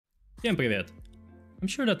Всем привет! I'm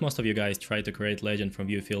sure that most of you guys try to create legend from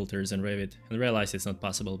view filters in Revit and realize it's not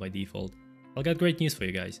possible by default. I've got great news for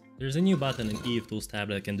you guys. There's a new button in EF Tools tab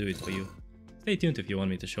that can do it for you. Stay tuned if you want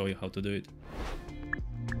me to show you how to do it.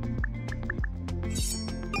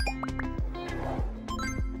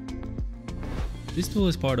 This tool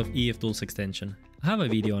is part of EF Tools extension. I have a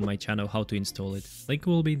video on my channel how to install it. Link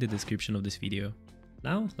will be in the description of this video.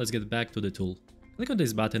 Now let's get back to the tool. Click on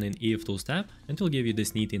this button in EF Tools tab and it will give you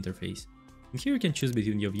this neat interface. And here you can choose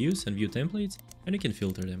between your views and view templates and you can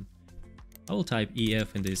filter them. I will type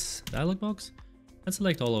EF in this dialog box and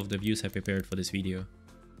select all of the views I prepared for this video.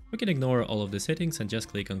 We can ignore all of the settings and just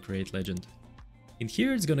click on Create Legend. In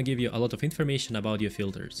here it's gonna give you a lot of information about your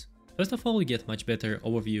filters. First of all, you get much better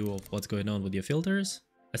overview of what's going on with your filters.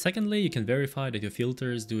 Secondly, you can verify that your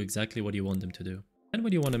filters do exactly what you want them to do. And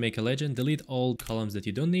when you want to make a legend, delete all columns that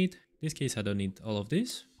you don't need. In this case, I don't need all of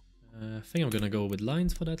this. I think I'm gonna go with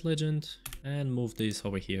lines for that legend and move this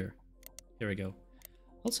over here. Here we go.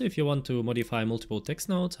 Also, if you want to modify multiple text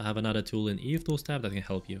nodes, I have another tool in EF Tools tab that can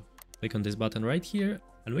help you. Click on this button right here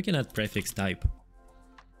and we can add prefix type.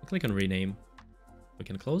 Click on rename. We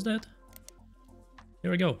can close that. Here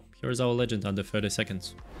we go. Here's our legend under 30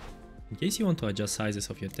 seconds. In case you want to adjust sizes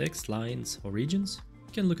of your text, lines or regions,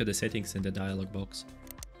 you can look at the settings in the dialog box.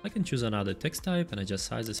 I can choose another text type and adjust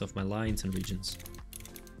sizes of my lines and regions.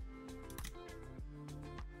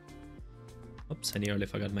 Oops, I nearly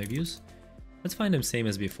forgot my views. Let's find them same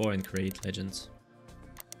as before and create legends.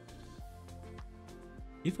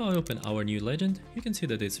 If I open our new legend, you can see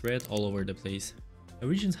that it's red all over the place. The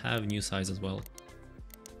regions have new size as well.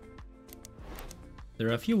 There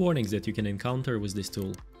are a few warnings that you can encounter with this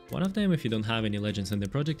tool. One of them if you don't have any legends in the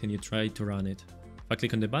project and you try to run it. If I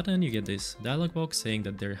click on the button, you get this dialog box saying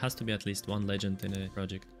that there has to be at least one legend in a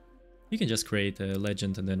project. You can just create a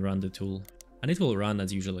legend and then run the tool, and it will run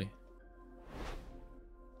as usually.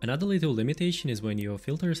 Another little limitation is when your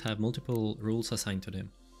filters have multiple rules assigned to them.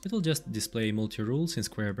 It will just display multi-rules in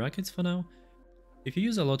square brackets for now. If you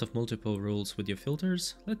use a lot of multiple rules with your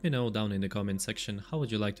filters, let me know down in the comment section how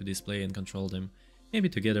would you like to display and control them. Maybe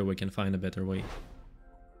together we can find a better way.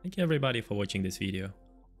 Thank you everybody for watching this video.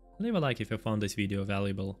 Leave a like if you found this video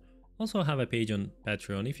valuable. Also, I have a page on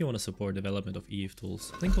Patreon if you want to support development of EF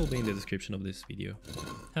Tools. Link will be in the description of this video.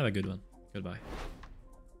 Have a good one. Goodbye.